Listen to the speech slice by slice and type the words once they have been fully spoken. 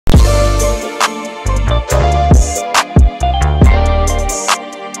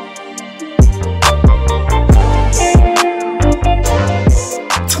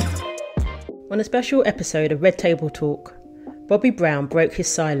a special episode of Red Table Talk, Bobby Brown broke his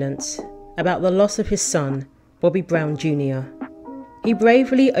silence about the loss of his son, Bobby Brown Jr. He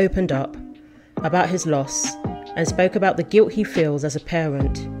bravely opened up about his loss and spoke about the guilt he feels as a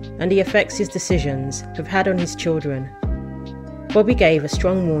parent and the effects his decisions have had on his children. Bobby gave a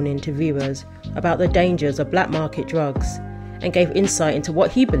strong warning to viewers about the dangers of black market drugs and gave insight into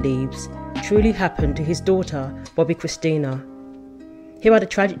what he believes truly happened to his daughter, Bobbi Kristina. Here are the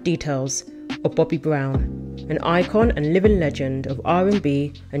tragic details of Bobby Brown, an icon and living legend of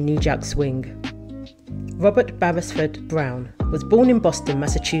R&B and New Jack Swing. Robert Beresford Brown was born in Boston,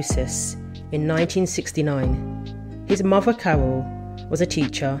 Massachusetts in 1969. His mother, Carol, was a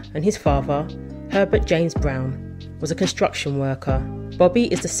teacher, and his father, Herbert James Brown, was a construction worker.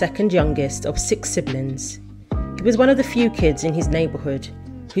 Bobby is the second youngest of 6 siblings. He was one of the few kids in his neighbourhood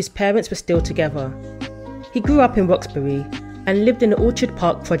whose parents were still together. He grew up in Roxbury and lived in the Orchard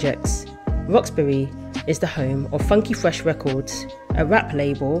Park projects. Roxbury is the home of Funky Fresh Records, a rap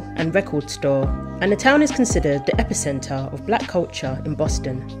label and record store, and the town is considered the epicenter of black culture in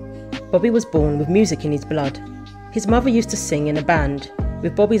Boston. Bobby was born with music in his blood. His mother used to sing in a band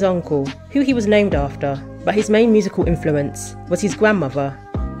with Bobby's uncle, who he was named after, but his main musical influence was his grandmother.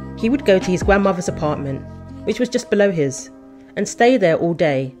 He would go to his grandmother's apartment, which was just below his, and stay there all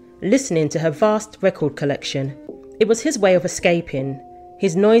day, listening to her vast record collection. It was his way of escaping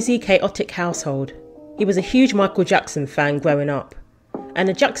his noisy, chaotic household. He was a huge Michael Jackson fan growing up, and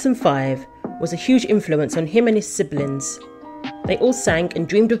the Jackson 5 was a huge influence on him and his siblings. They all sang and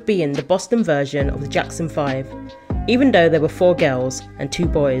dreamed of being the Boston version of the Jackson 5, even though there were 4 girls and 2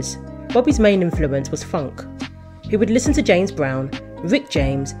 boys. Bobby's main influence was funk. He would listen to James Brown, Rick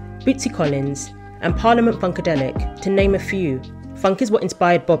James, Bootsy Collins, and Parliament Funkadelic, to name a few. Funk is what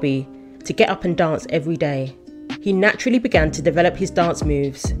inspired Bobby to get up and dance every day. He naturally began to develop his dance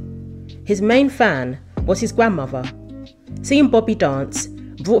moves. His main fan was his grandmother. Seeing Bobby dance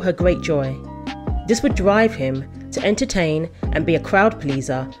brought her great joy. This would drive him to entertain and be a crowd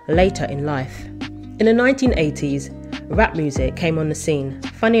pleaser later in life. In the 1980s, rap music came on the scene.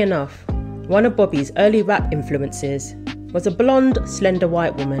 Funny enough, one of Bobby's early rap influences was a blonde, slender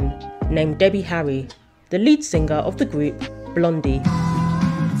white woman named Debbie Harry, the lead singer of the group Blondie.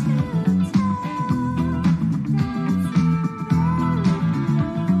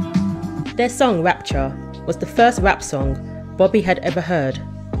 Their song Rapture was the first rap song Bobby had ever heard.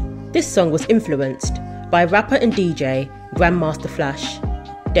 This song was influenced by rapper and DJ Grandmaster Flash.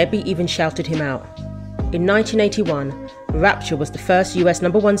 Debbie even shouted him out. In 1981, Rapture was the first US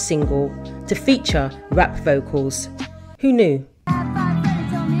 #1 single to feature rap vocals. Who knew?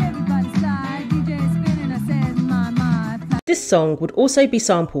 This song would also be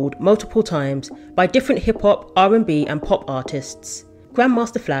sampled multiple times by different hip-hop, R&B and pop artists.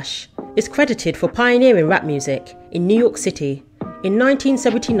 Grandmaster Flash is credited for pioneering rap music in New York City. In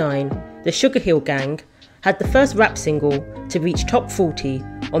 1979, the Sugar Hill Gang had the first rap single to reach top 40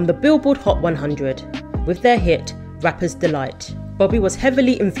 on the Billboard Hot 100 with their hit Rapper's Delight. Bobby was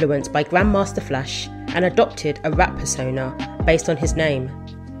heavily influenced by Grandmaster Flash and adopted a rap persona based on his name.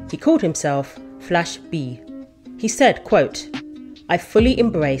 He called himself Flash B. He said, quote, "I fully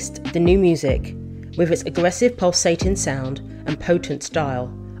embraced the new music with its aggressive pulsating sound and potent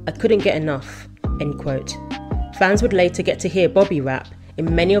style. I couldn't get enough," end quote. Fans would later get to hear Bobby rap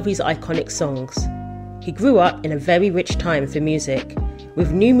in many of his iconic songs. He grew up in a very rich time for music,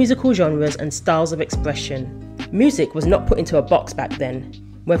 with new musical genres and styles of expression. Music was not put into a box back then,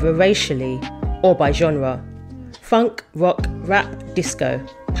 whether racially or by genre. Funk, rock, rap, disco,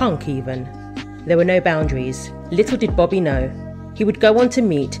 punk even. There were no boundaries. Little did Bobby know, he would go on to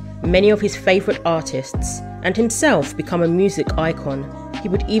meet many of his favourite artists and himself become a music icon. He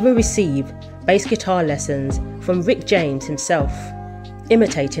would even receive bass guitar lessons from Rick James himself.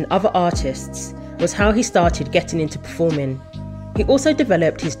 Imitating other artists was how he started getting into performing. He also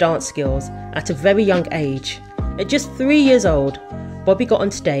developed his dance skills at a very young age. At just 3 years old, Bobby got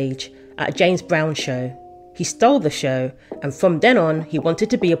on stage at a James Brown show. He stole the show, and from then on, he wanted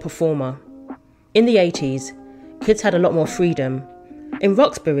to be a performer. In the 80s, kids had a lot more freedom. In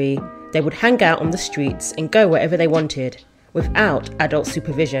Roxbury, they would hang out on the streets and go wherever they wanted, without adult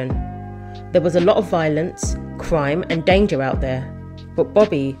supervision. There was a lot of violence, crime and danger out there, but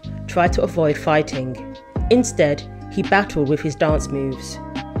Bobby tried to avoid fighting. Instead, he battled with his dance moves.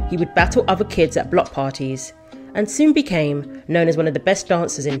 He would battle other kids at block parties, and soon became known as one of the best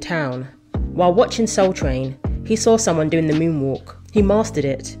dancers in town. While watching Soul Train, he saw someone doing the moonwalk. He mastered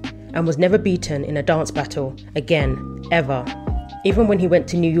it, and was never beaten in a dance battle again, ever. Even when he went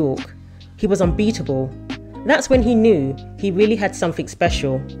to New York, he was unbeatable. That's when he knew he really had something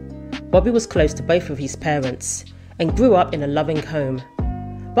special. Bobbi was close to both of his parents and grew up in a loving home.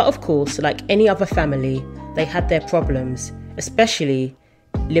 But of course, like any other family, they had their problems, especially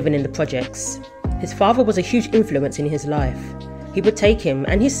living in the projects. His father was a huge influence in his life. He would take him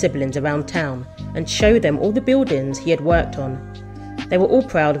and his siblings around town and show them all the buildings he had worked on. They were all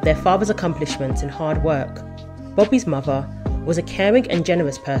proud of their father's accomplishments and hard work. Bobbi's mother was a caring and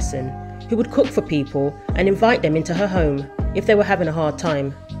generous person who would cook for people and invite them into her home if they were having a hard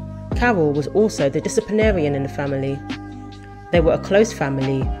time. Carol was also the disciplinarian in the family. They were a close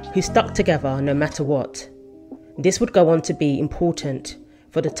family who stuck together no matter what. This would go on to be important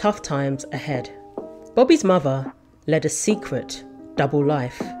for the tough times ahead. Bobbi's mother led a secret double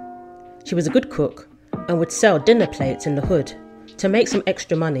life. She was a good cook and would sell dinner plates in the hood to make some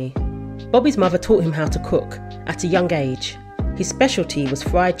extra money. Bobbi's mother taught him how to cook at a young age. His specialty was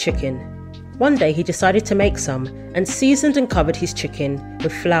fried chicken. One day he decided to make some and seasoned and covered his chicken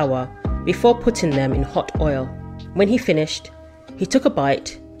with flour before putting them in hot oil. When he finished, he took a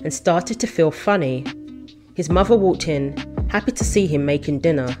bite and started to feel funny. His mother walked in, happy to see him making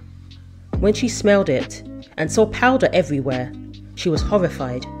dinner. When she smelled it and saw powder everywhere, she was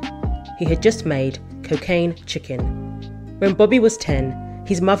horrified. He had just made cocaine chicken. When Bobbi was 10,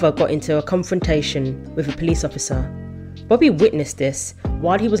 his mother got into a confrontation with a police officer. Bobbi witnessed this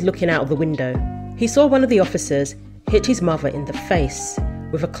while he was looking out of the window. He saw one of the officers hit his mother in the face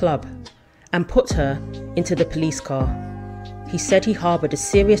with a club and put her into the police car. He said he harboured a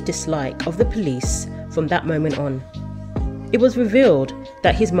serious dislike of the police from that moment on. It was revealed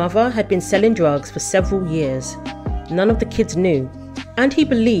that his mother had been selling drugs for several years. None of the kids knew, and he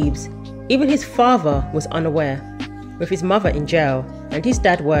believes even his father was unaware. With his mother in jail and his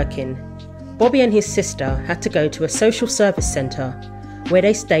dad working, Bobbi and his sister had to go to a social service centre where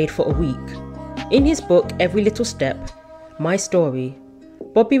they stayed for a week. In his book Every Little Step, My Story,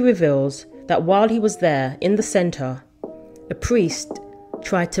 Bobbi reveals that while he was there in the centre, a priest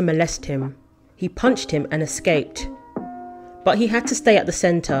tried to molest him. He punched him and escaped. But he had to stay at the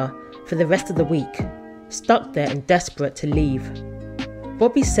centre for the rest of the week, stuck there and desperate to leave.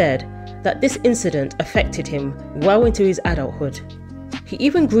 Bobbi said that this incident affected him well into his adulthood. He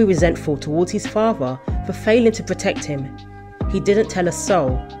even grew resentful towards his father for failing to protect him. He didn't tell a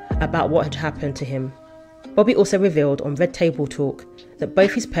soul about what had happened to him. Bobbi also revealed on Red Table Talk that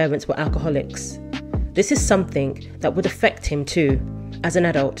both his parents were alcoholics. This is something that would affect him too, as an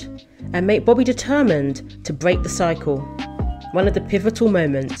adult, and make Bobbi determined to break the cycle. One of the pivotal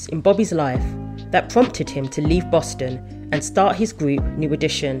moments in Bobbi's life that prompted him to leave Boston and start his group New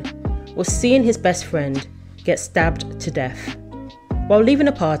Edition was seeing his best friend get stabbed to death. While leaving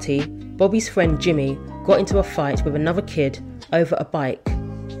a party, Bobbi's friend Jimmy got into a fight with another kid over a bike.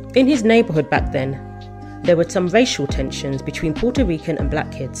 In his neighbourhood back then, there were some racial tensions between Puerto Rican and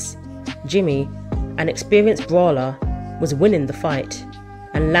black kids. Jimmy, an experienced brawler, was winning the fight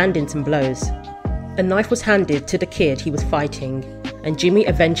and landing some blows. A knife was handed to the kid he was fighting, and Jimmy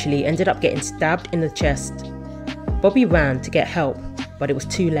eventually ended up getting stabbed in the chest. Bobbi ran to get help, but it was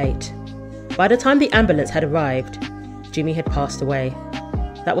too late. By the time the ambulance had arrived, Jimmy had passed away.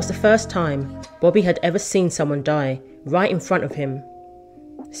 That was the first time Bobbi had ever seen someone die right in front of him.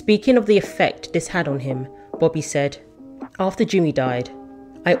 Speaking of the effect this had on him, Bobbi said, "After Jimmy died,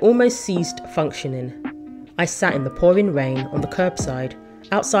 I almost ceased functioning. I sat in the pouring rain on the curbside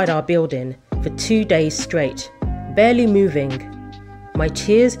outside our building for 2 days straight, barely moving, my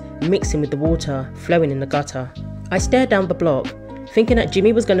tears mixing with the water flowing in the gutter. I stared down the block, thinking that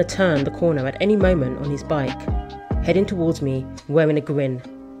Jimmy was going to turn the corner at any moment on his bike, heading towards me wearing a grin.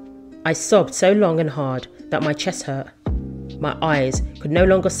 I sobbed so long and hard that my chest hurt. My eyes could no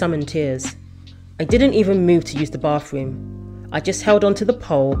longer summon tears. I didn't even move to use the bathroom. I just held onto the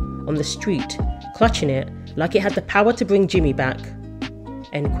pole on the street, clutching it like it had the power to bring Jimmy back."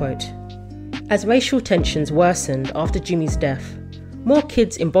 End quote. As racial tensions worsened after Jimmy's death, more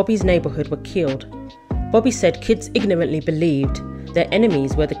kids in Bobbi's neighbourhood were killed. Bobbi said kids ignorantly believed their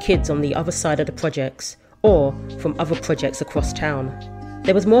enemies were the kids on the other side of the projects or from other projects across town.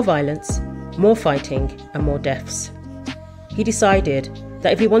 There was more violence, more fighting and more deaths. He decided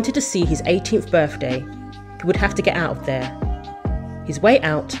that if he wanted to see his 18th birthday, he would have to get out of there. His way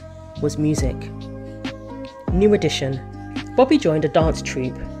out was music. New Edition. Bobbi joined a dance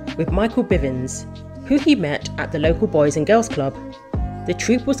troupe with Michael Bivins, who he met at the local Boys and Girls Club. The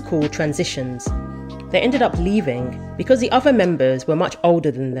troupe was called Transitions. They ended up leaving because the other members were much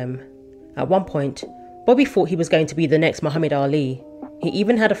older than them. At one point, Bobbi thought he was going to be the next Muhammad Ali. He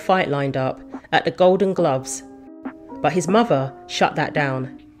even had a fight lined up at the Golden Gloves, but his mother shut that down.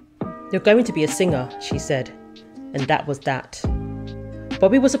 "You're going to be a singer," she said, and that was that.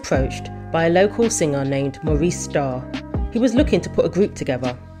 Bobbi was approached by a local singer named Maurice Starr. He was looking to put a group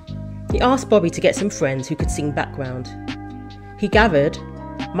together. He asked Bobbi to get some friends who could sing background. He gathered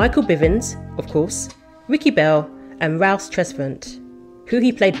Michael Bivins, of course, Ricky Bell and Rouse Tresvant, who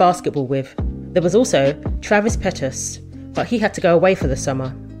he played basketball with. There was also Travis Pettis, but he had to go away for the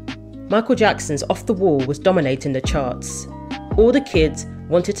summer. Michael Jackson's Off the Wall was dominating the charts. All the kids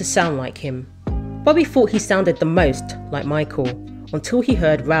wanted to sound like him. Bobbi thought he sounded the most like Michael until he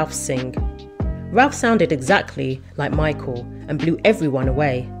heard Ralph sing. Ralph sounded exactly like Michael and blew everyone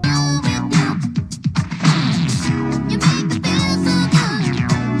away.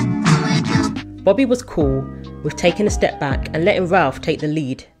 Bobbi was cool with taking a step back and letting Ralph take the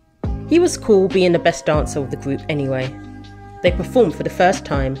lead. He was cool being the best dancer of the group anyway. They performed for the first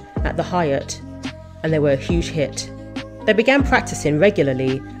time at the Hyatt, and they were a huge hit. They began practicing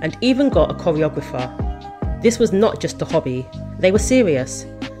regularly and even got a choreographer. This was not just a hobby, they were serious,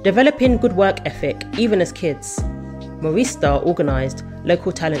 developing good work ethic even as kids. Maurice Starr organised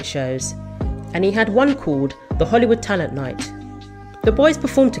local talent shows, and he had one called the Hollywood Talent Night. The boys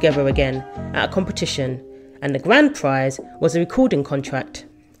performed together again at a competition, and the grand prize was a recording contract.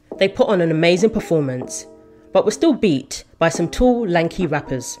 They put on an amazing performance, but were still beat by some tall, lanky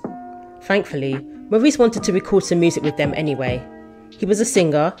rappers. Thankfully, Maurice wanted to record some music with them anyway. He was a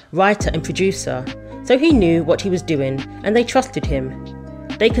singer, writer and producer, so he knew what he was doing and they trusted him.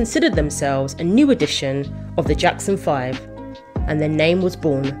 They considered themselves a new edition of the Jackson 5, and their name was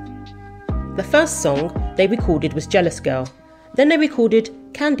born. The first song they recorded was Jealous Girl, then they recorded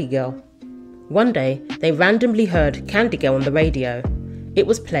Candy Girl. One day, they randomly heard Candy Girl on the radio. It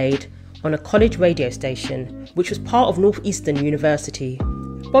was played on a college radio station, which was part of Northeastern University.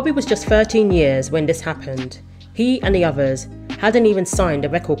 Bobbi was just 13 years when this happened. He and the others hadn't even signed a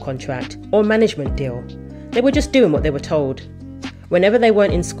record contract or management deal. They were just doing what they were told. Whenever they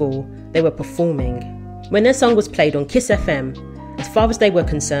weren't in school, they were performing. When their song was played on Kiss FM, as far as they were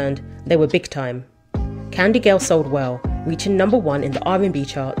concerned, they were big time. Candy Girl sold well, reaching #1 in the R&B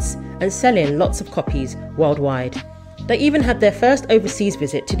charts and selling lots of copies worldwide. They even had their first overseas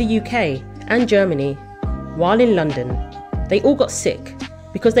visit to the UK and Germany. While in London, they all got sick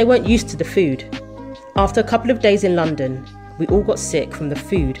because they weren't used to the food. After a couple of days in London, we all got sick from the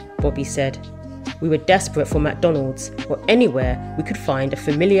food, Bobbi said. We were desperate for McDonald's or anywhere we could find a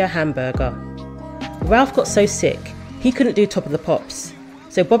familiar hamburger. Ralph got so sick, he couldn't do Top of the Pops,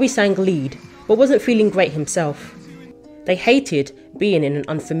 so Bobbi sang lead but wasn't feeling great himself. They hated being in an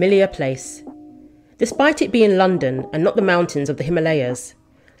unfamiliar place. Despite it being London and not the mountains of the Himalayas,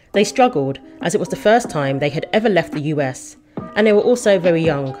 they struggled as it was the first time they had ever left the US, and they were also very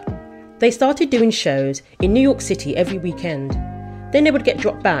young. They started doing shows in New York City every weekend. Then they would get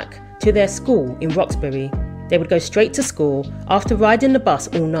dropped back to their school in Roxbury. They would go straight to school after riding the bus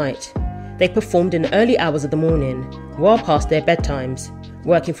all night. They performed in the early hours of the morning, well past their bedtimes,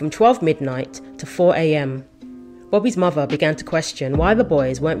 working from 12 midnight to 4 a.m. Bobbi's mother began to question why the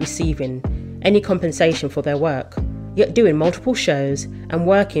boys weren't receiving any compensation for their work, yet doing multiple shows and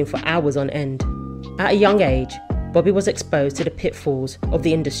working for hours on end. At a young age, Bobbi was exposed to the pitfalls of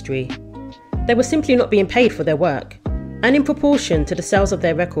the industry. They were simply not being paid for their work, and in proportion to the sales of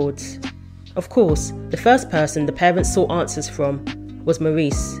their records. Of course, the first person the parents sought answers from was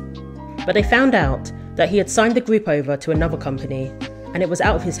Maurice, but they found out that he had signed the group over to another company, and it was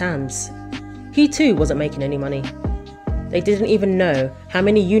out of his hands. He too wasn't making any money. They didn't even know how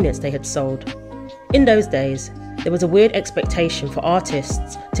many units they had sold. In those days, there was a weird expectation for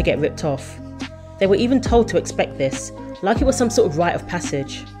artists to get ripped off. They were even told to expect this, like it was some sort of rite of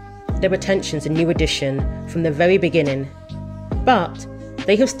passage. There were tensions in New Edition from the very beginning. But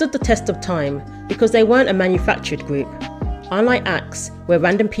they have stood the test of time because they weren't a manufactured group. Unlike acts where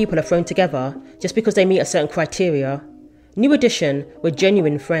random people are thrown together just because they meet a certain criteria, New Edition were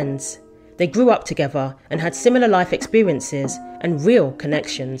genuine friends. They grew up together and had similar life experiences and real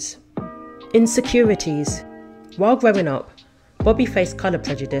connections. Insecurities. While growing up, Bobbi faced colour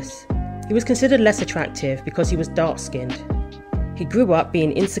prejudice. He was considered less attractive because he was dark-skinned. He grew up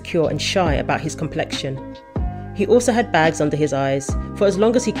being insecure and shy about his complexion. He also had bags under his eyes for as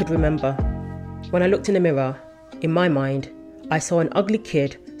long as he could remember. When I looked in the mirror, in my mind, I saw an ugly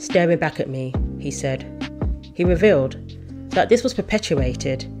kid staring back at me, he said. He revealed that this was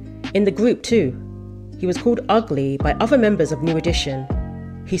perpetuated in the group too. He was called ugly by other members of New Edition.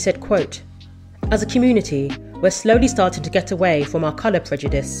 He said, quote, "As a community, we're slowly starting to get away from our colour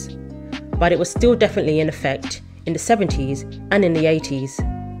prejudice, but it was still definitely in effect in the 70s and in the 80s.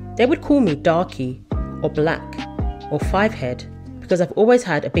 They would call me darky, or black, or five-head, because I've always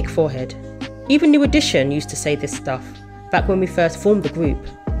had a big forehead. Even New Edition used to say this stuff, back when we first formed the group,"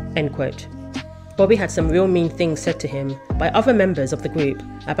 end quote. Bobby had some real mean things said to him by other members of the group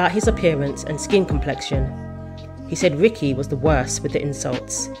about his appearance and skin complexion. He said Ricky was the worst with the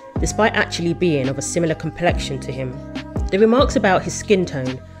insults, despite actually being of a similar complexion to him. The remarks about his skin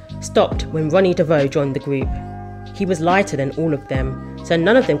tone stopped when Ronnie DeVoe joined the group. He was lighter than all of them, so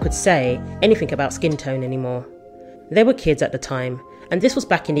none of them could say anything about skin tone anymore. They were kids at the time, and this was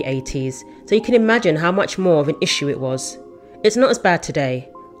back in the 80s, so you can imagine how much more of an issue it was. It's not as bad today,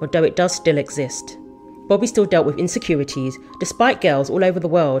 although it does still exist. Bobby still dealt with insecurities, despite girls all over the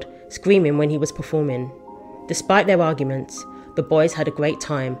world screaming when he was performing. Despite their arguments, the boys had a great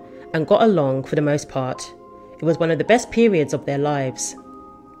time and got along for the most part. It was one of the best periods of their lives.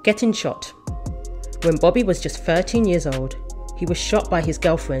 Getting shot. When Bobby was just 13 years old, he was shot by his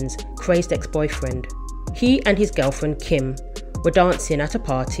girlfriend's crazed ex-boyfriend. He and his girlfriend, Kim, were dancing at a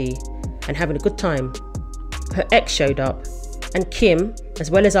party and having a good time. Her ex showed up, and Kim,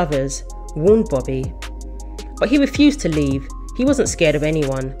 as well as others, warned Bobby. But he refused to leave. He wasn't scared of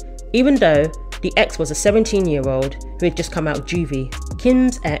anyone, even though the ex was a 17-year-old who had just come out of juvie.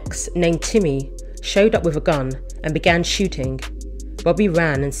 Kim's ex, named Timmy, showed up with a gun and began shooting. Bobby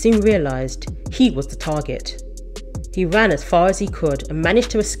ran and soon realised he was the target. He ran as far as he could and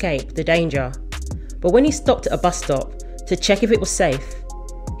managed to escape the danger. But when he stopped at a bus stop to check if it was safe,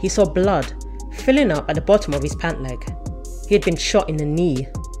 he saw blood filling up at the bottom of his pant leg. He had been shot in the knee.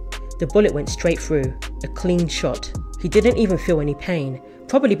 The bullet went straight through, a clean shot. He didn't even feel any pain,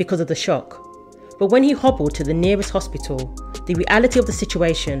 probably because of the shock. But when he hobbled to the nearest hospital, the reality of the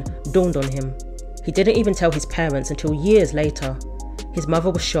situation dawned on him. He didn't even tell his parents until years later. His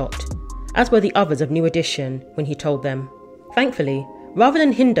mother was shocked, as were the others of New Edition when he told them. Thankfully, rather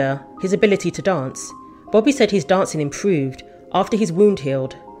than hinder his ability to dance, Bobby said his dancing improved after his wound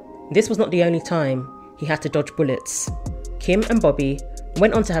healed. This was not the only time he had to dodge bullets. Kim and Bobby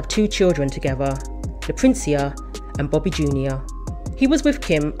went on to have 2 children together, Princia and Bobby Jr. He was with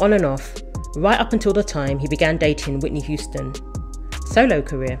Kim on and off, right up until the time he began dating Whitney Houston. Solo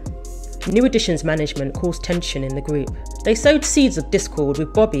career. New Edition's management caused tension in the group. They sowed seeds of discord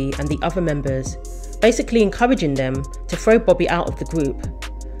with Bobby and the other members, basically encouraging them to throw Bobby out of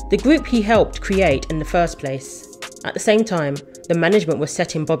the group he helped create in the first place. At the same time, the management was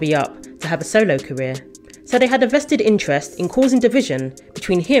setting Bobby up to have a solo career, so they had a vested interest in causing division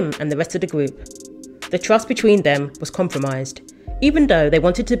between him and the rest of the group. The trust between them was compromised, even though they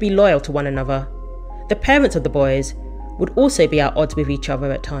wanted to be loyal to one another. The parents of the boys would also be at odds with each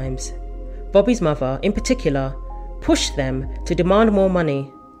other at times. Bobby's mother, in particular, pushed them to demand more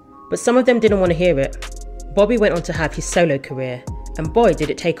money, but some of them didn't want to hear it. Bobby went on to have his solo career, and boy did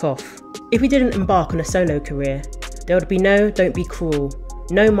it take off. If he didn't embark on a solo career, there would be no Don't Be Cruel,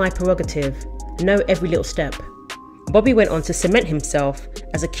 no My Prerogative, no Every Little Step. Bobby went on to cement himself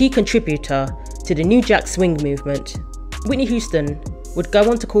as a key contributor to the New Jack Swing movement. Whitney Houston would go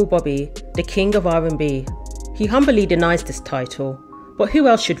on to call Bobby the King of R&B. He humbly denies this title, but who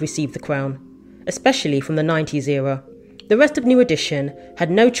else should receive the crown, especially from the 90s era? The rest of New Edition had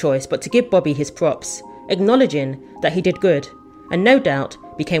no choice but to give Bobby his props, acknowledging that he did good, and no doubt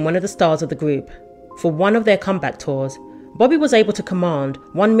became one of the stars of the group. For one of their comeback tours, Bobby was able to command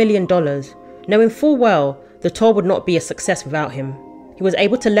 $1 million, knowing full well the tour would not be a success without him. He was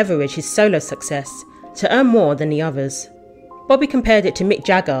able to leverage his solo success to earn more than the others. Bobby compared it to Mick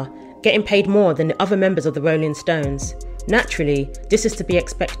Jagger getting paid more than the other members of the Rolling Stones. Naturally, this is to be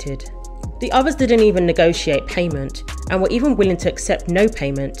expected. The others didn't even negotiate payment and were even willing to accept no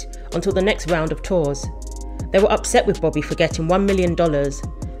payment until the next round of tours. They were upset with Bobby for getting $1 million,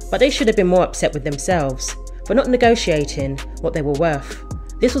 but they should have been more upset with themselves for not negotiating what they were worth.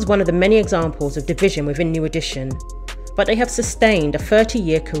 This was one of the many examples of division within New Edition, but they have sustained a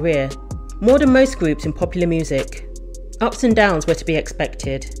 30-year career, more than most groups in popular music. Ups and downs were to be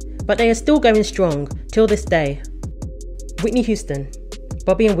expected, but they are still going strong till this day. Whitney Houston.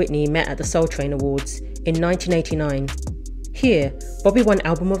 Bobby and Whitney met at the Soul Train Awards in 1989. Here, Bobby won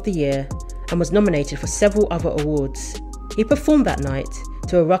Album of the Year and was nominated for several other awards. He performed that night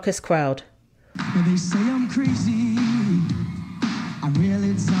to a raucous crowd. Well, they say I'm crazy, I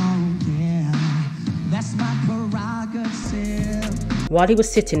really don't care, that's my prerogative. While he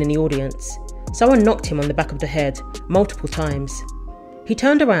was sitting in the audience, someone knocked him on the back of the head multiple times. He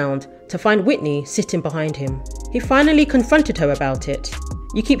turned around to find Whitney sitting behind him. He finally confronted her about it.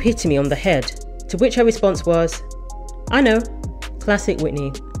 "You keep hitting me on the head," to which her response was, "I know." Classic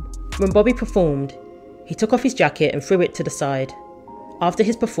Whitney. When Bobby performed, he took off his jacket and threw it to the side. After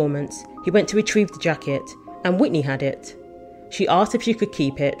his performance, he went to retrieve the jacket, and Whitney had it. She asked if she could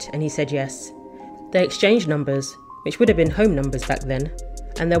keep it, and he said yes. They exchanged numbers, which would have been home numbers back then,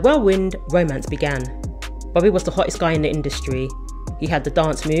 and their whirlwind romance began. Bobbi was the hottest guy in the industry. He had the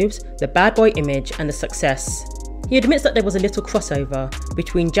dance moves, the bad boy image, and the success. He admits that there was a little crossover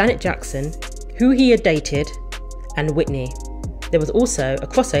between Janet Jackson, who he had dated, and Whitney. There was also a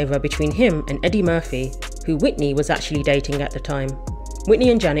crossover between him and Eddie Murphy, who Whitney was actually dating at the time. Whitney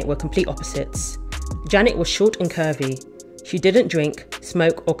and Janet were complete opposites. Janet was short and curvy. She didn't drink,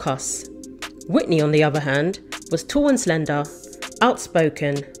 smoke, or cuss. Whitney, on the other hand, was tall and slender,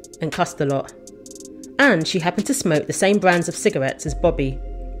 outspoken, and cussed a lot. And she happened to smoke the same brands of cigarettes as Bobbi.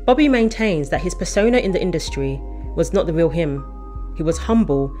 Bobbi maintains that his persona in the industry was not the real him. He was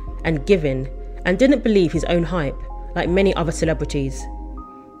humble and giving, and didn't believe his own hype, like many other celebrities.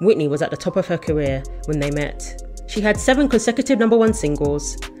 Whitney was at the top of her career when they met. She had 7 consecutive #1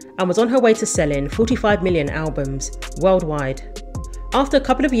 singles and was on her way to selling 45 million albums worldwide. After a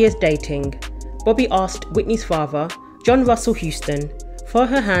couple of years dating, Bobbi asked Whitney's father, John Russell Houston, for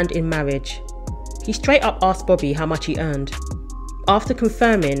her hand in marriage. He straight up asked Bobbi how much he earned. After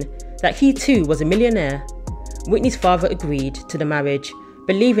confirming that he too was a millionaire, Whitney's father agreed to the marriage,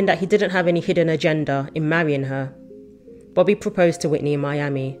 believing that he didn't have any hidden agenda in marrying her. Bobbi proposed to Whitney in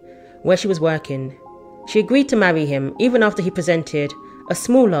Miami, where she was working. She agreed to marry him even after he presented a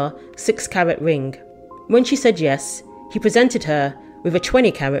smaller 6-carat ring. When she said yes, he presented her with a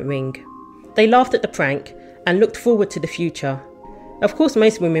 20-carat ring. They laughed at the prank and looked forward to the future. Of course,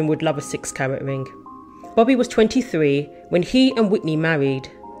 most women would love a 6-carat ring. Bobbi was 23 when he and Whitney married,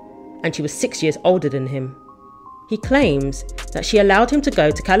 and she was 6 years older than him. He claims that she allowed him to go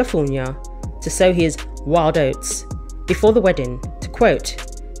to California to sow his wild oats before the wedding to, quote,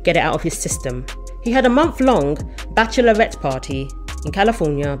 get it out of his system. He had a month-long bachelorette party in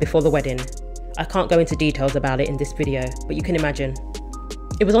California before the wedding. I can't go into details about it in this video, but you can imagine.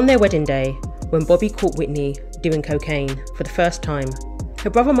 It was on their wedding day when Bobbi caught Whitney doing cocaine for the first time. Her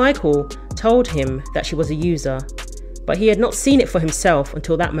brother Michael told him that she was a user, but he had not seen it for himself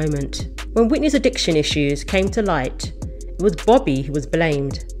until that moment. When Whitney's addiction issues came to light, it was Bobbi who was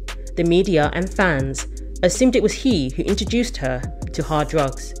blamed. The media and fans assumed it was he who introduced her to hard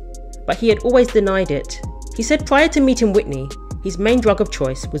drugs, but he had always denied it. He said prior to meeting Whitney, his main drug of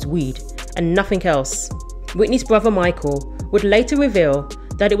choice was weed and nothing else. Whitney's brother Michael would later reveal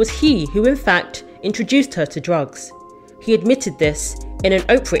that it was he who in fact introduced her to drugs. He admitted this in an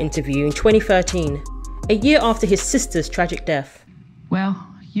Oprah interview in 2013, a year after his sister's tragic death. Well,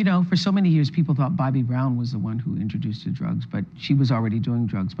 you know, for so many years, people thought Bobbi Brown was the one who introduced her to drugs, but she was already doing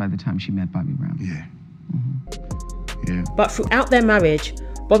drugs by the time she met Bobbi Brown. Yeah. Mm-hmm. Yeah. But throughout their marriage,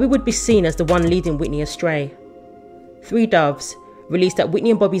 Bobbi would be seen as the one leading Whitney astray. 3 doves, released at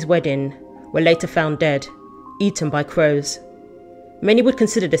Whitney and Bobbi's wedding, were later found dead, eaten by crows. Many would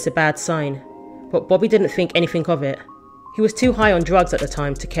consider this a bad sign, but Bobbi didn't think anything of it. He was too high on drugs at the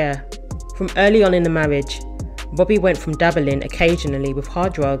time to care. From early on in the marriage, Bobbi went from dabbling occasionally with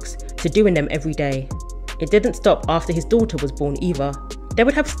hard drugs to doing them every day. It didn't stop after his daughter was born either. They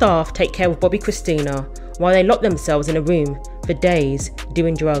would have staff take care of Bobbi Kristina while they locked themselves in a room for days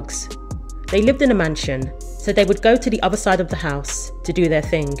doing drugs. They lived in a mansion, so they would go to the other side of the house to do their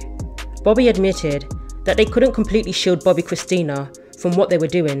thing. Bobbi admitted that they couldn't completely shield Bobbi Kristina from what they were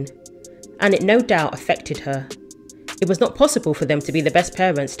doing, and it no doubt affected her. It was not possible for them to be the best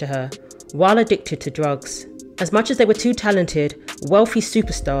parents to her while addicted to drugs. As much as they were 2 talented, wealthy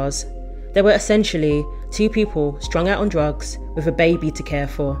superstars, they were essentially 2 people strung out on drugs with a baby to care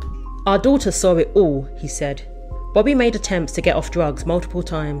for. Our daughter saw it all, he said. Bobbi made attempts to get off drugs multiple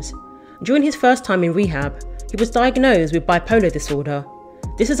times. During his first time in rehab, he was diagnosed with bipolar disorder.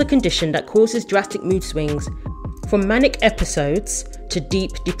 This is a condition that causes drastic mood swings, from manic episodes to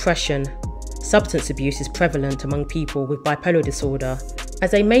deep depression. Substance abuse is prevalent among people with bipolar disorder, as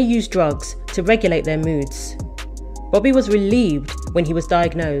they may use drugs to regulate their moods. Bobbi was relieved when he was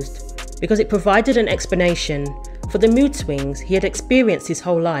diagnosed, because it provided an explanation for the mood swings he had experienced his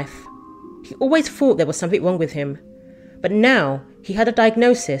whole life. He always thought there was something wrong with him, but now he had a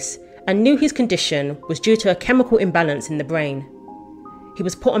diagnosis and knew his condition was due to a chemical imbalance in the brain. He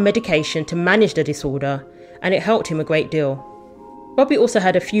was put on medication to manage the disorder, and it helped him a great deal. Bobbi also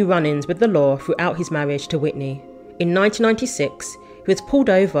had a few run-ins with the law throughout his marriage to Whitney. In 1996, he was pulled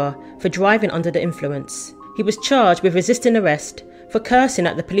over for driving under the influence. He was charged with resisting arrest for cursing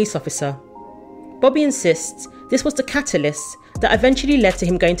at the police officer. Bobbi insists this was the catalyst that eventually led to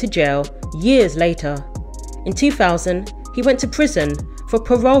him going to jail years later. In 2000, he went to prison for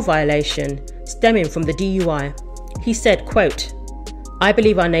parole violation stemming from the DUI. He said, quote, "I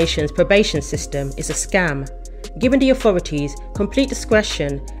believe our nation's probation system is a scam giving the authorities complete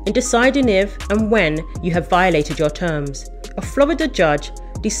discretion in deciding if and when you have violated your terms. A Florida judge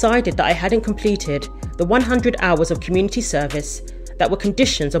decided that I hadn't completed the 100 hours of community service that were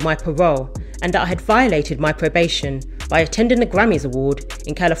conditions of my parole, and that I had violated my probation by attending the Grammys Award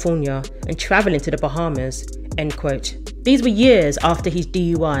in California and travelling to the Bahamas, end quote. These were years after his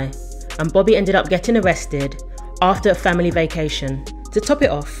DUI, and Bobbi ended up getting arrested after a family vacation. To top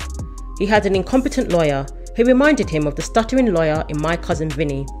it off, he had an incompetent lawyer who reminded him of the stuttering lawyer in My Cousin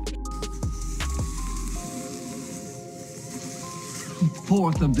Vinny.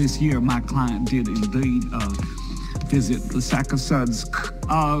 4th of this year, my client did indeed visit the Sac-a-Suds.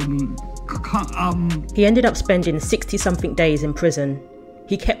 He ended up spending 60-something days in prison.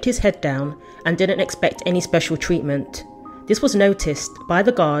 He kept his head down and didn't expect any special treatment. This was noticed by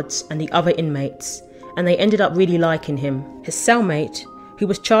the guards and the other inmates, and they ended up really liking him. His cellmate, who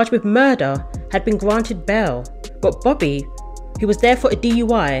was charged with murder, had been granted bail, but Bobbi, who was there for a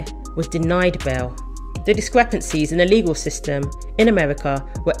DUI, was denied bail. The discrepancies in the legal system in America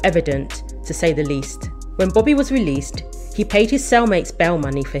were evident, to say the least. When Bobbi was released, he paid his cellmate's bail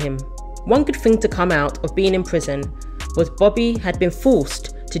money for him. One good thing to come out of being in prison was Bobbi had been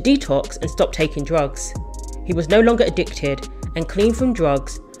forced to detox and stop taking drugs. He was no longer addicted and clean from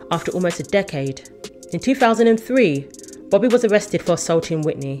drugs after almost a decade. In 2003, Bobbi was arrested for assaulting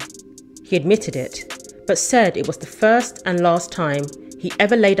Whitney. He admitted it, but said it was the first and last time he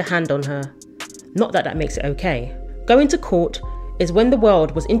ever laid a hand on her. Not that that makes it okay. Going to court is when the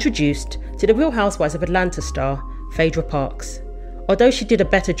world was introduced to the Real Housewives of Atlanta star, Phaedra Parks. Although she did a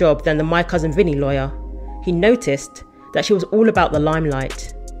better job than the My Cousin Vinny lawyer, he noticed that she was all about the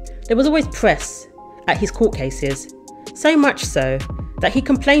limelight. There was always press at his court cases, so much so that he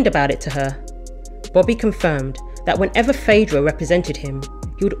complained about it to her. Bobbi confirmed that whenever Phaedra represented him,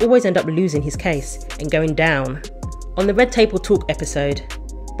 he would always end up losing his case and going down. On the Red Table Talk episode,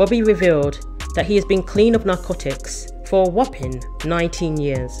 Bobbi revealed that he has been clean of narcotics for a whopping 19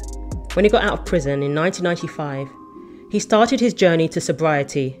 years. When he got out of prison in 1995, he started his journey to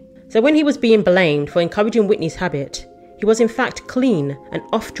sobriety. So when he was being blamed for encouraging Whitney's habit, he was in fact clean and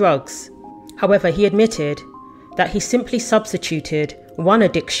off drugs. However, he admitted that he simply substituted one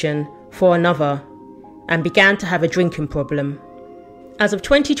addiction for another and began to have a drinking problem. As of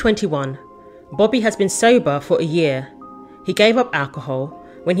 2021, Bobbi has been sober for a year. He gave up alcohol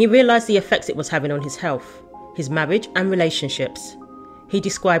when he realised the effects it was having on his health, his marriage and relationships. He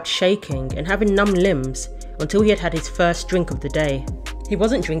described shaking and having numb limbs until he had had his first drink of the day. He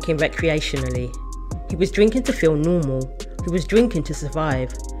wasn't drinking recreationally. He was drinking to feel normal. He was drinking to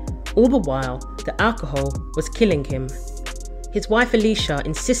survive. All the while, the alcohol was killing him. His wife Alicia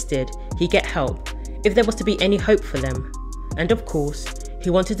insisted he get help if there was to be any hope for them. And of course, he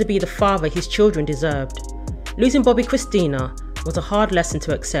wanted to be the father his children deserved. Losing Bobbi Kristina was a hard lesson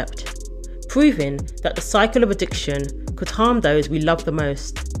to accept, proving that the cycle of addiction could harm those we love the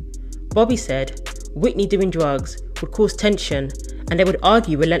most. Bobbi said Whitney doing drugs would cause tension and they would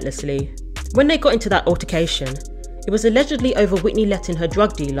argue relentlessly. When they got into that altercation, it was allegedly over Whitney letting her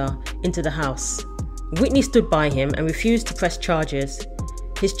drug dealer into the house. Whitney stood by him and refused to press charges.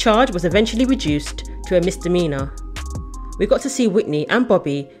 His charge was eventually reduced to a misdemeanor. We got to see Whitney and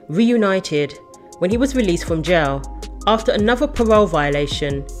Bobbi reunited when he was released from jail after another parole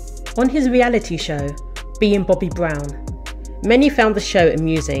violation on his reality show, Being Bobbi Brown. Many found the show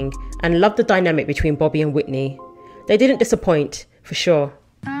amusing and loved the dynamic between Bobbi and Whitney. They didn't disappoint, for sure.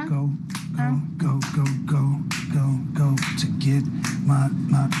 Go to get my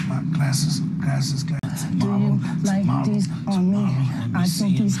glasses. Do you like these on me? I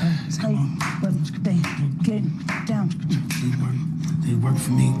think these are tight, but they get down. They work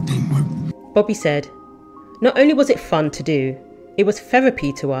for me, they work. Bobbi said, "Not only was it fun to do, it was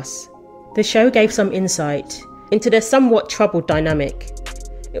therapy to us." The show gave some insight into their somewhat troubled dynamic.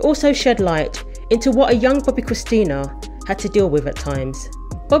 It also shed light into what a young Bobbi Kristina had to deal with at times.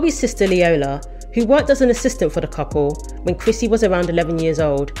 Bobbi's sister Leola, who worked as an assistant for the couple when Chrissy was around 11 years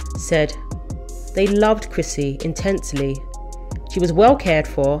old, said, "They loved Chrissy intensely. She was well cared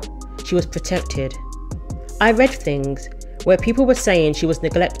for, she was protected. I read things where people were saying she was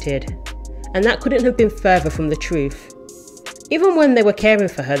neglected, and that couldn't have been further from the truth. Even when they were caring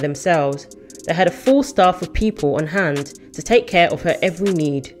for her themselves, they had a full staff of people on hand to take care of her every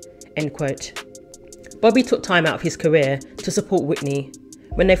need," end quote. Bobbi took time out of his career to support Whitney.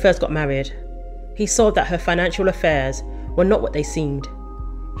 When they first got married, he saw that her financial affairs were not what they seemed.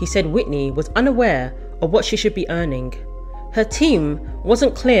 He said Whitney was unaware of what she should be earning. Her team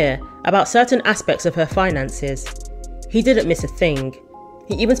wasn't clear about certain aspects of her finances. He didn't miss a thing.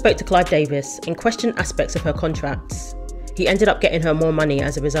 He even spoke to Clive Davis and questioned aspects of her contracts. He ended up getting her more money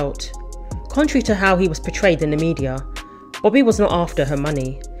as a result. Contrary to how he was portrayed in the media, Bobby was not after her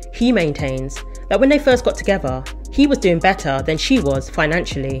money. He maintains that when they first got together, he was doing better than she was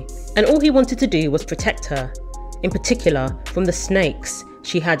financially, and all he wanted to do was protect her, in particular from the snakes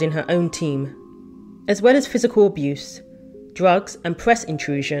she had in her own team. As well as physical abuse, drugs and press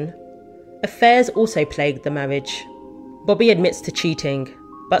intrusion, affairs also plagued the marriage. Bobby admits to cheating,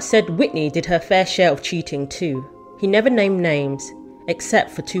 but said Whitney did her fair share of cheating too. He never named names,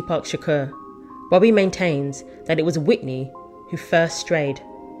 except for Tupac Shakur. Bobby maintains that it was Whitney who first strayed.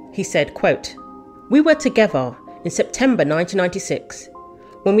 He said, quote, "We were together in September 1996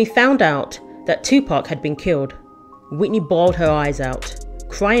 when we found out that Tupac had been killed. Whitney bawled her eyes out,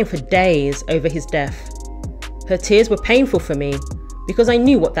 crying for days over his death. Her tears were painful for me because I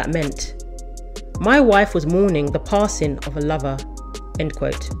knew what that meant. My wife was mourning the passing of a lover." End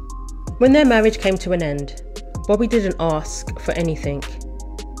quote. When their marriage came to an end, Bobby didn't ask for anything.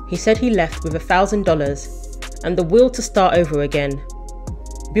 He said he left with $1,000 and the will to start over again,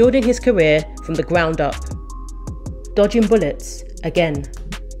 building his career from the ground up. Dodging bullets again.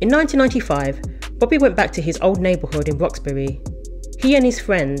 In 1995, Bobby went back to his old neighbourhood in Roxbury. He and his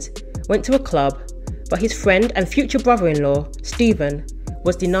friends went to a club, but his friend and future brother-in-law, Stephen,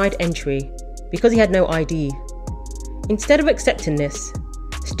 was denied entry because he had no ID. Instead of accepting this,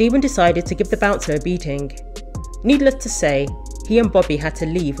 Stephen decided to give the bouncer a beating. Needless to say, he and Bobby had to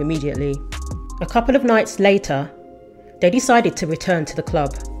leave immediately. A couple of nights later, they decided to return to the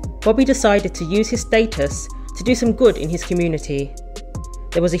club. Bobby decided to use his status to do some good in his community.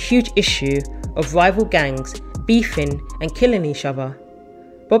 There was a huge issue of rival gangs beefing and killing each other.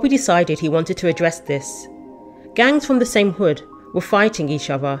 Bobby decided he wanted to address this. Gangs from the same hood were fighting each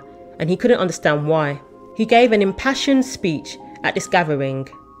other and he couldn't understand why. He gave an impassioned speech at this gathering.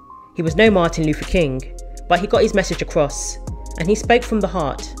 He was no Martin Luther King, but he got his message across, and he spoke from the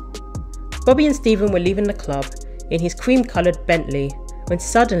heart. Bobby and Stephen were leaving the club in his cream-coloured Bentley when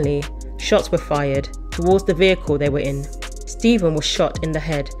suddenly shots were fired towards the vehicle they were in. Stephen was shot in the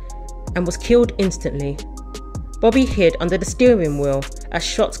head and was killed instantly. Bobby hid under the steering wheel as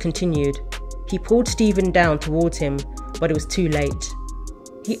shots continued. He pulled Stephen down towards him, but it was too late.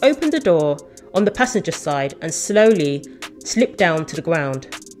 He opened the door on the passenger side and slowly slipped down to the ground.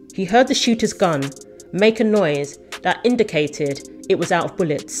 He heard the shooter's gun make a noise that indicated it was out of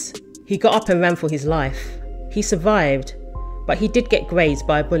bullets. He got up and ran for his life. He survived, but he did get grazed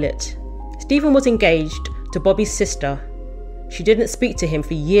by a bullet. Stephen was engaged to Bobby's sister. She didn't speak to him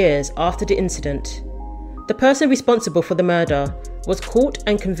for years after the incident. The person responsible for the murder was caught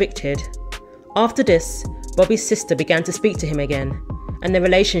and convicted. After this, Bobby's sister began to speak to him again, and their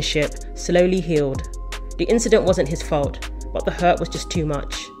relationship slowly healed. The incident wasn't his fault, but the hurt was just too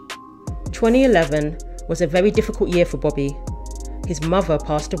much. 2011 was a very difficult year for Bobby. His mother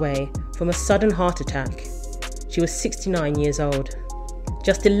passed away from a sudden heart attack. She was 69 years old.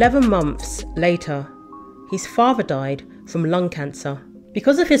 Just 11 months later, his father died from lung cancer.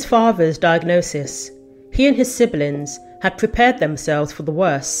 Because of his father's diagnosis, he and his siblings had prepared themselves for the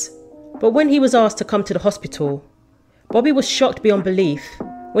worst. But when he was asked to come to the hospital, Bobby was shocked beyond belief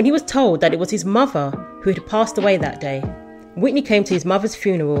when he was told that it was his mother who had passed away that day. Whitney came to his mother's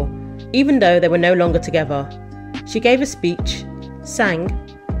funeral, even though they were no longer together. She gave a speech, sang,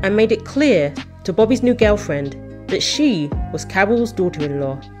 and made it clear to Bobby's new girlfriend that she was Carol's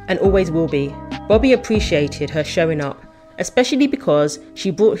daughter-in-law and always will be. Bobby appreciated her showing up, especially because she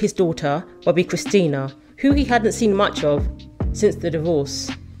brought his daughter, Bobbi Kristina, who he hadn't seen much of since the divorce.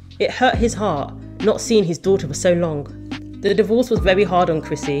 It hurt his heart not seeing his daughter for so long. The divorce was very hard on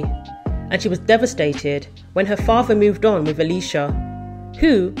Chrissy, and she was devastated when her father moved on with Alicia,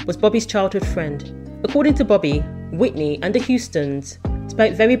 who was Bobby's childhood friend. According to Bobby, Whitney and the Houstons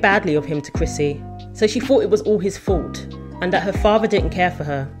spoke very badly of him to Chrissy, so she thought it was all his fault and that her father didn't care for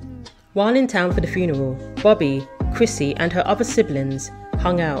her. While in town for the funeral, Bobby, Chrissy and her other siblings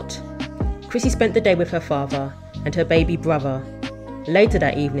hung out. Chrissy spent the day with her father and her baby brother. Later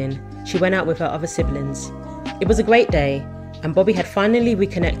that evening, she went out with her other siblings. It was a great day, and Bobby had finally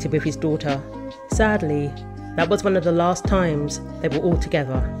reconnected with his daughter. Sadly, that was one of the last times they were all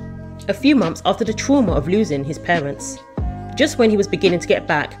together. A few months after the trauma of losing his parents, just when he was beginning to get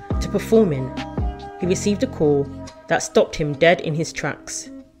back to performing, he received a call that stopped him dead in his tracks.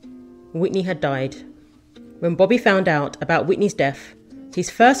 Whitney had died. When Bobby found out about Whitney's death,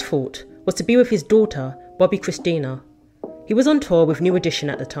 his first thought was to be with his daughter, Bobbi Kristina. He was on tour with New Edition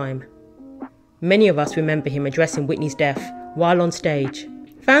at the time. Many of us remember him addressing Whitney's death while on stage.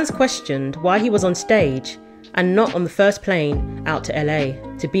 Fans questioned why he was on stage and not on the first plane out to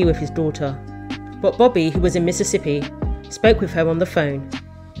LA to be with his daughter. But Bobbi, who was in Mississippi, spoke with her on the phone,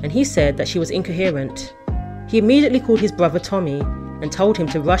 and he said that she was incoherent. He immediately called his brother Tommy and told him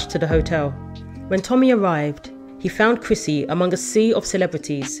to rush to the hotel. When Tommy arrived, he found Chrissy among a sea of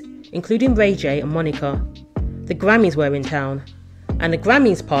celebrities, including Ray J and Monica. The Grammys were in town, and the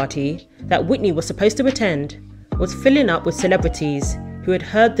Grammys party that Whitney was supposed to attend was filling up with celebrities who had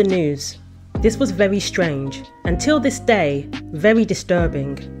heard the news. This was very strange, until this day, very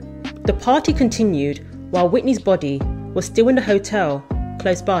disturbing. The party continued while Whitney's body was still in the hotel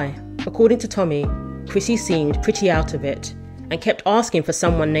close by. According to Tommy, Chrissy seemed pretty out of it and kept asking for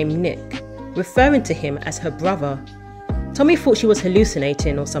someone named Nick, referring to him as her brother. Tommy thought she was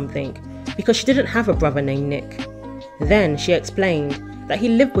hallucinating or something because she didn't have a brother named Nick. Then she explained that he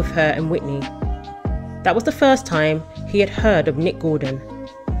lived with her and Whitney. That was the first time he had heard of Nick Gordon.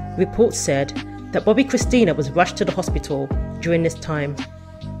 Reports said that Bobbi Kristina was rushed to the hospital during this time.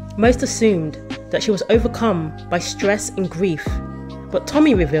 Most assumed that she was overcome by stress and grief, but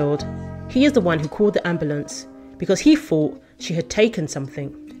Tommy revealed he is the one who called the ambulance because he thought she had taken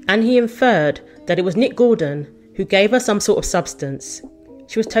something, and he inferred that it was Nick Gordon who gave her some sort of substance.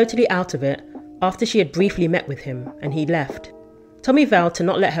 She was totally out of it after she had briefly met with him and he left. Tommy vowed to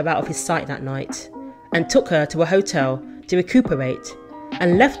not let her out of his sight that night and took her to a hotel to recuperate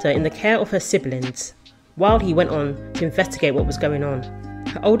and left her in the care of her siblings while he went on to investigate what was going on.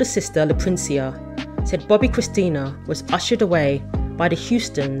 Her older sister, LaPrincia, said Bobbi Kristina was ushered away by the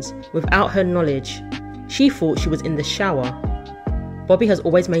Houstons without her knowledge. She thought she was in the shower. Bobbi has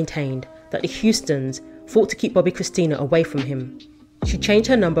always maintained that the Houstons fought to keep Bobbi Kristina away from him. She changed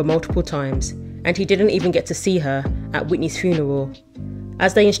her number multiple times, and he didn't even get to see her at Whitney's funeral,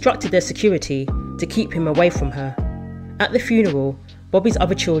 as they instructed their security to keep him away from her. At the funeral, Bobbi's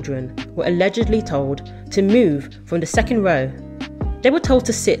other children were allegedly told to move from the second row. They were told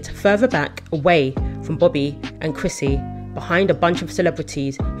to sit further back away from Bobbi and Chrissy, behind a bunch of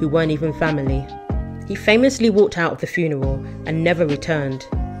celebrities who weren't even family. He famously walked out of the funeral and never returned.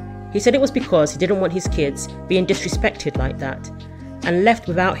 He said it was because he didn't want his kids being disrespected like that, and left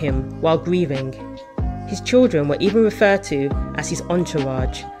without him while grieving. His children were even referred to as his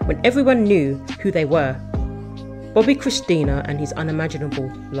entourage when everyone knew who they were. Bobbi Kristina and his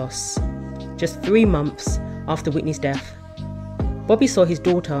unimaginable loss. Just 3 months after Whitney's death, Bobbi saw his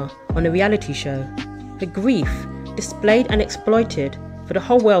daughter on a reality show, her grief displayed and exploited for the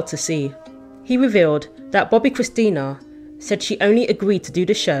whole world to see. He revealed that Bobbi Kristina said she only agreed to do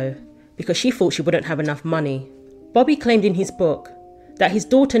the show because she thought she wouldn't have enough money. Bobbi claimed in his book that his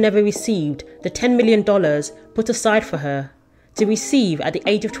daughter never received the $10 million put aside for her to receive at the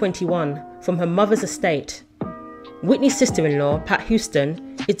age of 21 from her mother's estate. Whitney's sister-in-law, Pat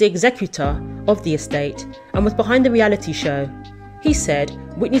Houston, is the executor of the estate and was behind the reality show. He said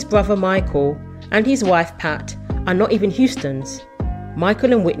Whitney's brother Michael and his wife Pat are not even Houstons.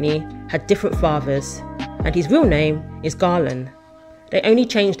 Michael and Whitney had different fathers, and his real name is Garland. They only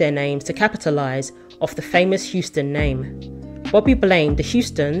changed their names to capitalize off the famous Houston name. Bobbi blamed the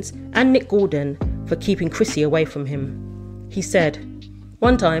Houstons and Nick Gordon for keeping Chrissy away from him. He said,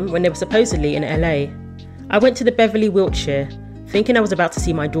 "One time when they were supposedly in LA, I went to the Beverly, Wiltshire, thinking I was about to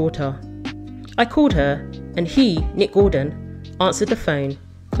see my daughter. I called her, and he, Nick Gordon, answered the phone,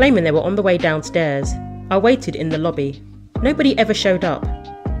 claiming they were on the way downstairs. I waited in the lobby. Nobody ever showed up.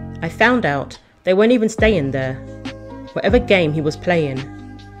 I found out they weren't even staying there. Whatever game he was playing,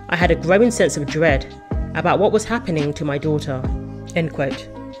 I had a growing sense of dread about what was happening to my daughter." End quote.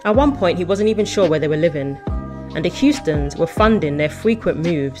 At one point, he wasn't even sure where they were living, and the Houstons were funding their frequent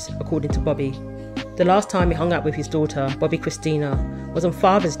moves, according to Bobbi. The last time he hung out with his daughter, Bobbi Kristina, was on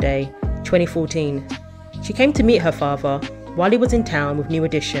Father's Day, 2014. She came to meet her father while he was in town with New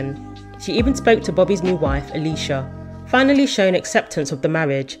Edition. She even spoke to Bobbi's new wife, Alicia, finally showing acceptance of the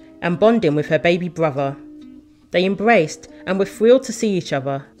marriage and bonding with her baby brother. They embraced and were thrilled to see each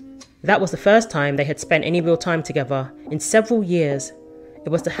other. That was the first time they had spent any real time together in several years. It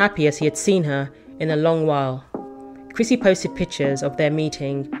was the happiest he had seen her in a long while. Chrissy posted pictures of their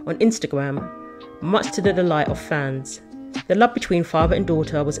meeting on Instagram, much to the delight of fans. The love between father and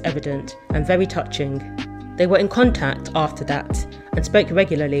daughter was evident and very touching. They were in contact after that and spoke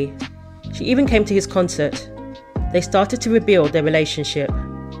regularly. She even came to his concert. They started to rebuild their relationship.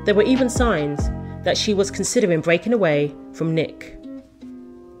 There were even signs that she was considering breaking away from Nick.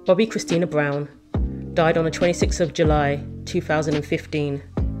 Bobbi Kristina Brown died on the 26th of July, 2015,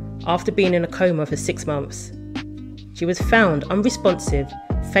 after being in a coma for 6 months. She was found unresponsive,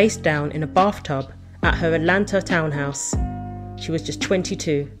 face down in a bathtub at her Atlanta townhouse. She was just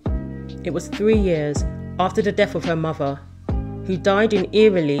 22. It was 3 years after the death of her mother, who died in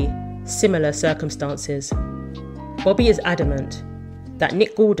eerily similar circumstances. Bobbi is adamant that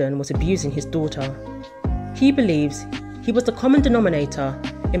Nick Gordon was abusing his daughter. He believes he was the common denominator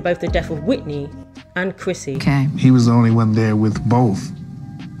in both the death of Whitney and Chrissy. Okay. He was the only one there with both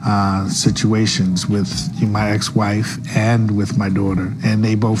situations, with my ex-wife and with my daughter, and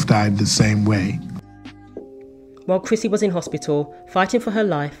they both died the same way. While Chrissy was in hospital fighting for her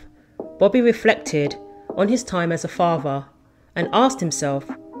life, Bobbi reflected on his time as a father and asked himself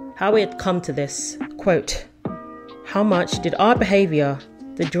how it had come to this. Quote, "How much did our behaviour,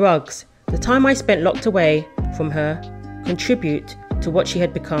 the drugs, the time I spent locked away from her, contribute to what she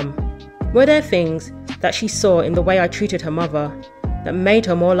had become? Were there things that she saw in the way I treated her mother that made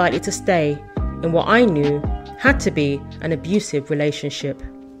her more likely to stay in what I knew had to be an abusive relationship?"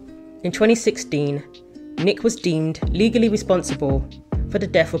 In 2016, Nick was deemed legally responsible for the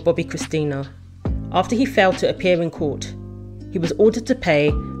death of Bobbi Kristina. After he failed to appear in court, he was ordered to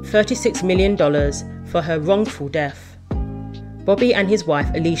pay $36 million for her wrongful death. Bobbi and his wife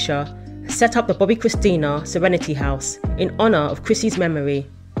Alicia set up the Bobbi Kristina Serenity House in honour of Chrissy's memory.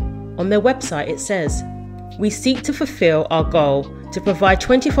 On their website it says, "We seek to fulfil our goal to provide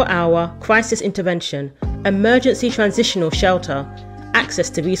 24-hour crisis intervention, emergency transitional shelter, access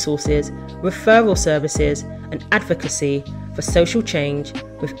to resources, referral services and advocacy for social change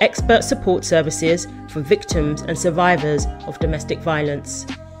with expert support services for victims and survivors of domestic violence.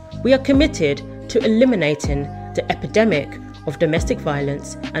 We are committed to eliminating the epidemic of domestic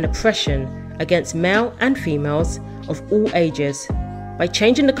violence and oppression against male and females of all ages. By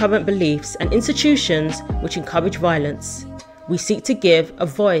changing the current beliefs and institutions which encourage violence, we seek to give a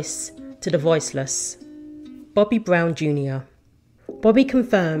voice to the voiceless." Bobbi Brown Jr. Bobbi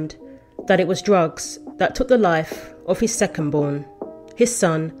confirmed that it was drugs that took the life of his second-born, his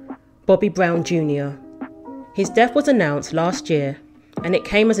son, Bobbi Brown Jr. His death was announced last year, and it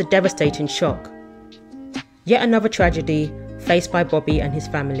came as a devastating shock. Yet another tragedy faced by Bobbi and his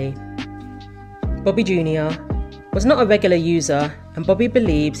family. Bobbi Jr. was not a regular user, and Bobbi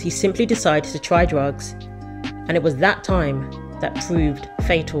believes he simply decided to try drugs, and it was that time that proved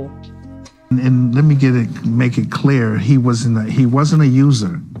fatal. And let me make it clear, he wasn't a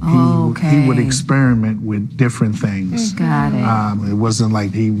user. He would experiment with different things. Got it. It wasn't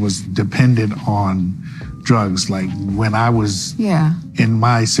like he was dependent on drugs. Like when I was in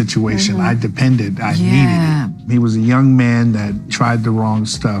my situation, I needed it. He was a young man that tried the wrong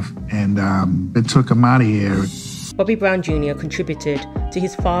stuff, and it took him out of here. Bobbi Brown Jr. contributed to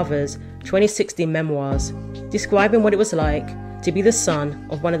his father's 2016 memoirs, describing what it was like to be the son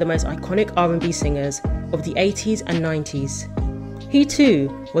of one of the most iconic R&B singers of the 80s and 90s. He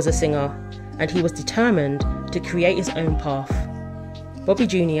too was a singer, and he was determined to create his own path. Bobbi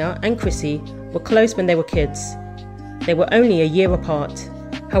Jr. and Chrissy were close when they were kids. They were only a year apart.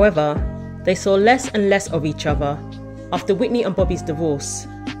 However, they saw less and less of each other after Whitney and Bobbi's divorce.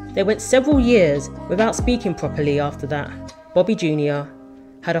 They went several years without speaking properly after that. Bobbi Jr.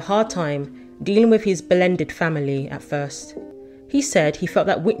 had a hard time dealing with his blended family at first. He said he felt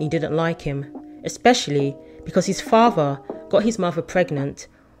that Whitney didn't like him, especially because his father got his mother pregnant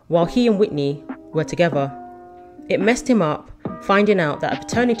while he and Whitney were together. It messed him up finding out that a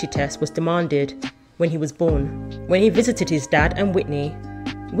paternity test was demanded when he was born. When he visited his dad and Whitney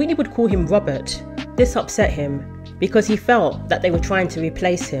would call him Robert. This upset him because he felt that they were trying to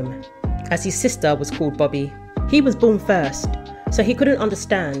replace him, as his sister was called Bobbi. He was born first, so he couldn't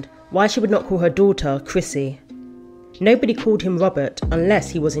understand why she would not call her daughter Chrissy. Nobody called him Robert unless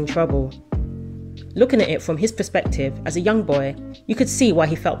he was in trouble. Looking at it from his perspective as a young boy, you could see why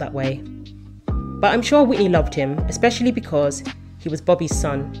he felt that way. But I'm sure Whitney loved him, especially because he was Bobbi's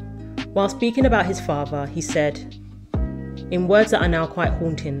son. While speaking about his father, he said, in words that are now quite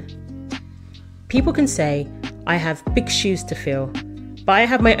haunting, "People can say I have big shoes to fill, but I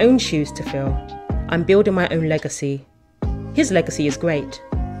have my own shoes to fill. I'm building my own legacy. His legacy is great.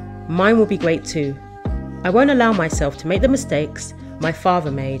 Mine will be great too. I won't allow myself to make the mistakes my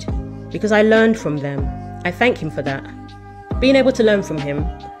father made, because I learned from them. I thank him for that. Being able to learn from him,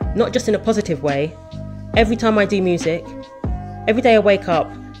 not just in a positive way, every time I do music, every day I wake up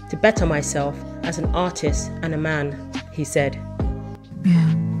to better myself as an artist and a man," he said.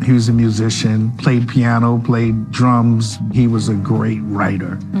 He was a musician, played piano, played drums. He was a great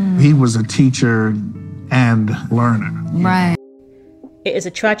writer. He was a teacher and learner. Right. It is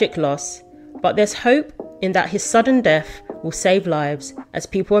a tragic loss, but there's hope in that his sudden death will save lives as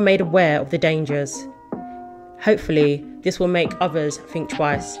people are made aware of the dangers. Hopefully, this will make others think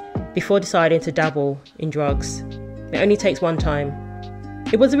twice before deciding to dabble in drugs. It only takes one time.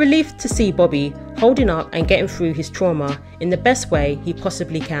 It was a relief to see Bobbi holding up and getting through his trauma in the best way he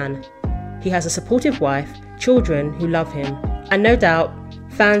possibly can. He has a supportive wife, children who love him, and no doubt,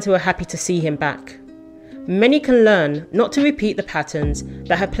 fans who are happy to see him back. Many can learn not to repeat the patterns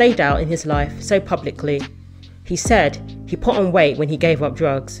that have played out in his life so publicly. He said he put on weight when he gave up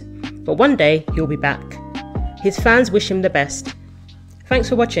drugs, but one day he'll be back. His fans wish him the best. Thanks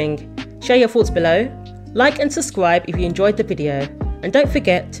for watching. Share your thoughts below, like and subscribe if you enjoyed the video, and don't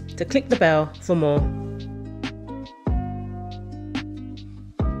forget to click the bell for more.